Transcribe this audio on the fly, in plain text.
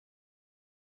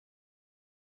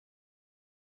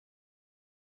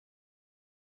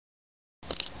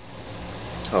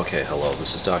Okay, hello,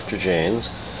 this is Dr. Janes.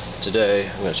 Today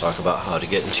I'm going to talk about how to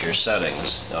get into your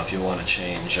settings. Now if you want to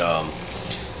change,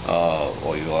 you want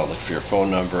to look for your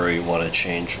phone number, you want to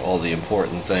change all the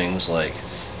important things like,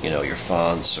 your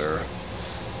fonts or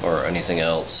anything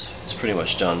else, it's pretty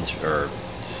much done, or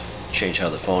change how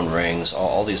the phone rings,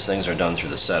 all these things are done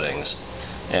through the settings.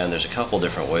 And there's a couple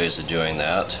different ways of doing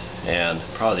that, and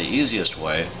probably the easiest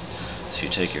way is you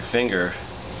take your finger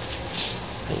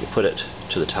and you put it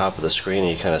to the top of the screen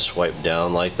and you kind of swipe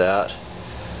down like that,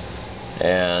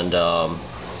 and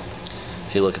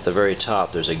if you look at the very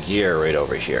top, there's a gear right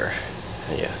over here,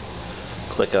 and you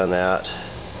click on that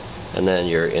and then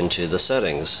you're into the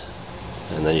settings,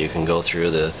 and then you can go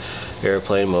through the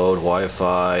airplane mode,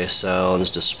 Wi-Fi,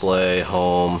 sounds, display,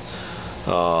 home,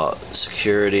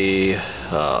 security,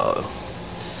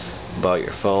 about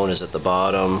your phone is at the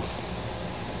bottom.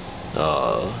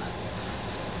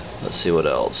 Let's see what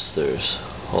else. There's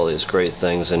all these great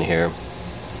things in here.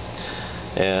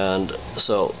 And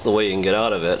so the way you can get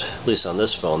out of it, at least on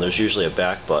this phone, there's usually a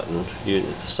back button.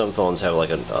 Some phones have like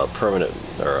a permanent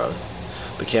or a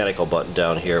mechanical button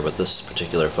down here, but this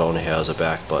particular phone has a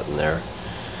back button there.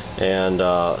 And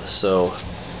so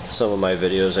some of my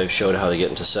videos I've showed how to get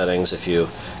into settings. If you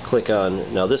click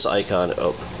on, now this icon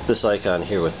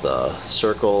here with the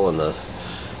circle and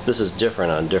this is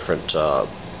different on different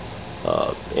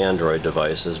Android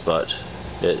devices, but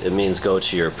it means go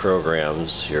to your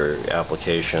programs, your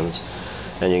applications,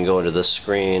 and you can go into this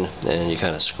screen and you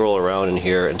kind of scroll around in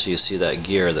here until you see that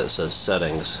gear that says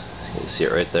settings. You can see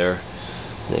it right there,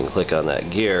 and you can click on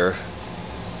that gear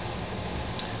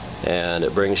and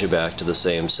it brings you back to the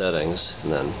same settings.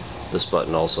 And then this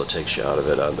button also takes you out of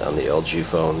it on the LG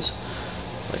phones.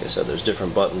 Like I said, there's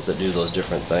different buttons that do those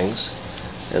different things,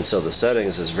 and so the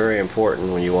settings is very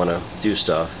important when you want to do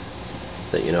stuff,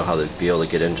 that you know how to be able to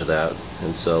get into that.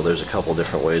 And so there's a couple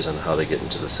different ways on how to get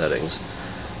into the settings.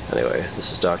 Anyway,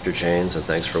 this is Dr. Janes, and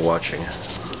thanks for watching.